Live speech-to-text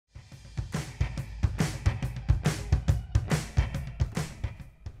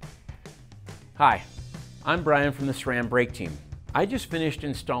Hi, I'm Brian from the SRAM brake team. I just finished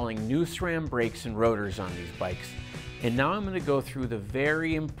installing new SRAM brakes and rotors on these bikes, and now I'm going to go through the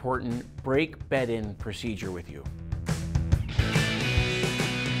very important brake bed-in procedure with you.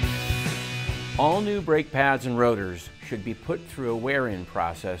 All new brake pads and rotors should be put through a wear-in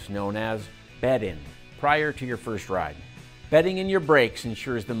process known as bed-in prior to your first ride. Bedding in your brakes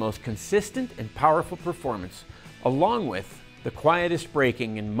ensures the most consistent and powerful performance, along with the quietest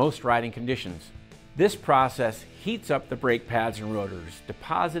braking in most riding conditions. This process heats up the brake pads and rotors,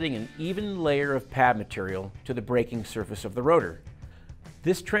 depositing an even layer of pad material to the braking surface of the rotor.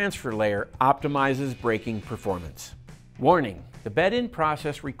 This transfer layer optimizes braking performance. Warning: the bed-in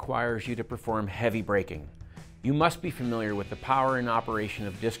process requires you to perform heavy braking. You must be familiar with the power and operation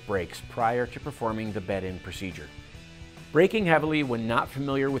of disc brakes prior to performing the bed-in procedure. Braking heavily when not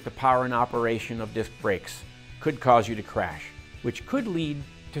familiar with the power and operation of disc brakes could cause you to crash, which could lead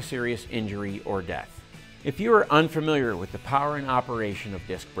to serious injury or death. If you are unfamiliar with the power and operation of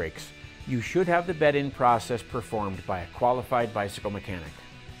disc brakes, you should have the bed-in process performed by a qualified bicycle mechanic.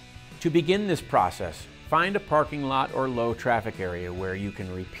 To begin this process, find a parking lot or low traffic area where you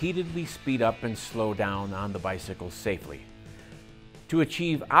can repeatedly speed up and slow down on the bicycle safely. To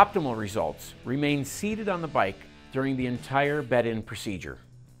achieve optimal results, remain seated on the bike during the entire bed-in procedure.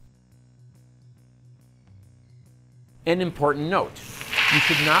 An important note: you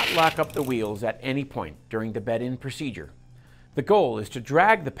should not lock up the wheels at any point during the bed-in procedure. The goal is to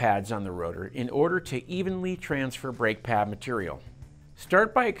drag the pads on the rotor in order to evenly transfer brake pad material.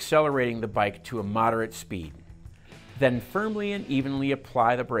 Start by accelerating the bike to a moderate speed. Then firmly and evenly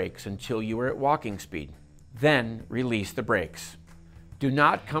apply the brakes until you are at walking speed. Then release the brakes. Do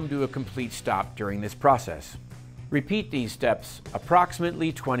not come to a complete stop during this process. Repeat these steps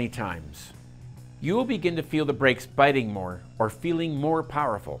approximately 20 times. You will begin to feel the brakes biting more or feeling more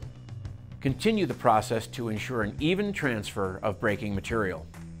powerful. Continue the process to ensure an even transfer of braking material.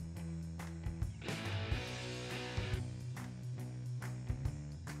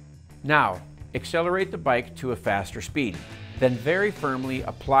 Now, accelerate the bike to a faster speed. Then very firmly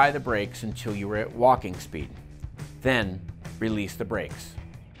apply the brakes until you are at walking speed. Then release the brakes.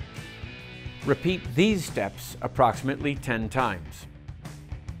 Repeat these steps approximately 10 times.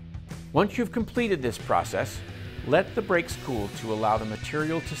 Once you've completed this process, let the brakes cool to allow the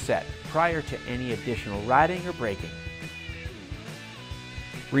material to set prior to any additional riding or braking.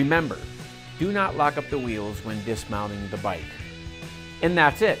 Remember, do not lock up the wheels when dismounting the bike. And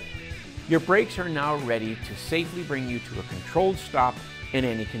that's it. Your brakes are now ready to safely bring you to a controlled stop in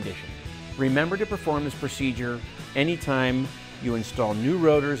any condition. Remember to perform this procedure anytime you install new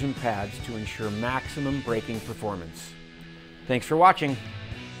rotors and pads to ensure maximum braking performance. Thanks for watching.